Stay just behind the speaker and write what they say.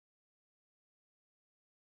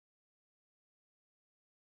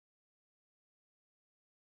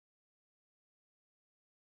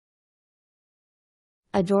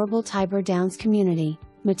Adorable Tybre Downs community,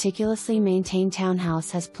 meticulously maintained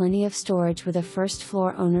townhouse has plenty of storage with a first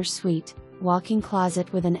floor owner's suite, walk-in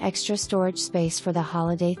closet with an extra storage space for the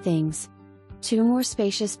holiday things. 2 more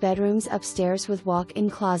spacious bedrooms upstairs with walk-in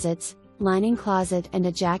closets, lining closet and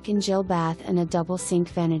a Jack and Jill bath and a double sink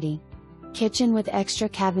vanity. Kitchen with extra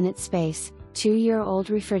cabinet space, 2-year-old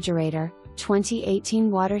refrigerator,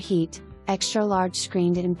 2018 water heat, extra large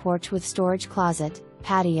screened-in porch with storage closet,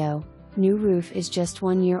 patio. New roof is just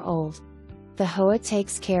 1 year old. The HOA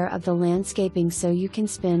takes care of the landscaping so you can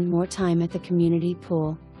spend more time at the community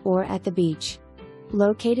pool, or at the beach.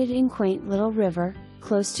 Located in quaint little river,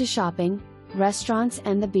 close to shopping, restaurants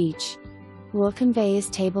and the beach. Will convey his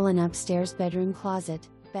table and upstairs bedroom closet,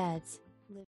 beds,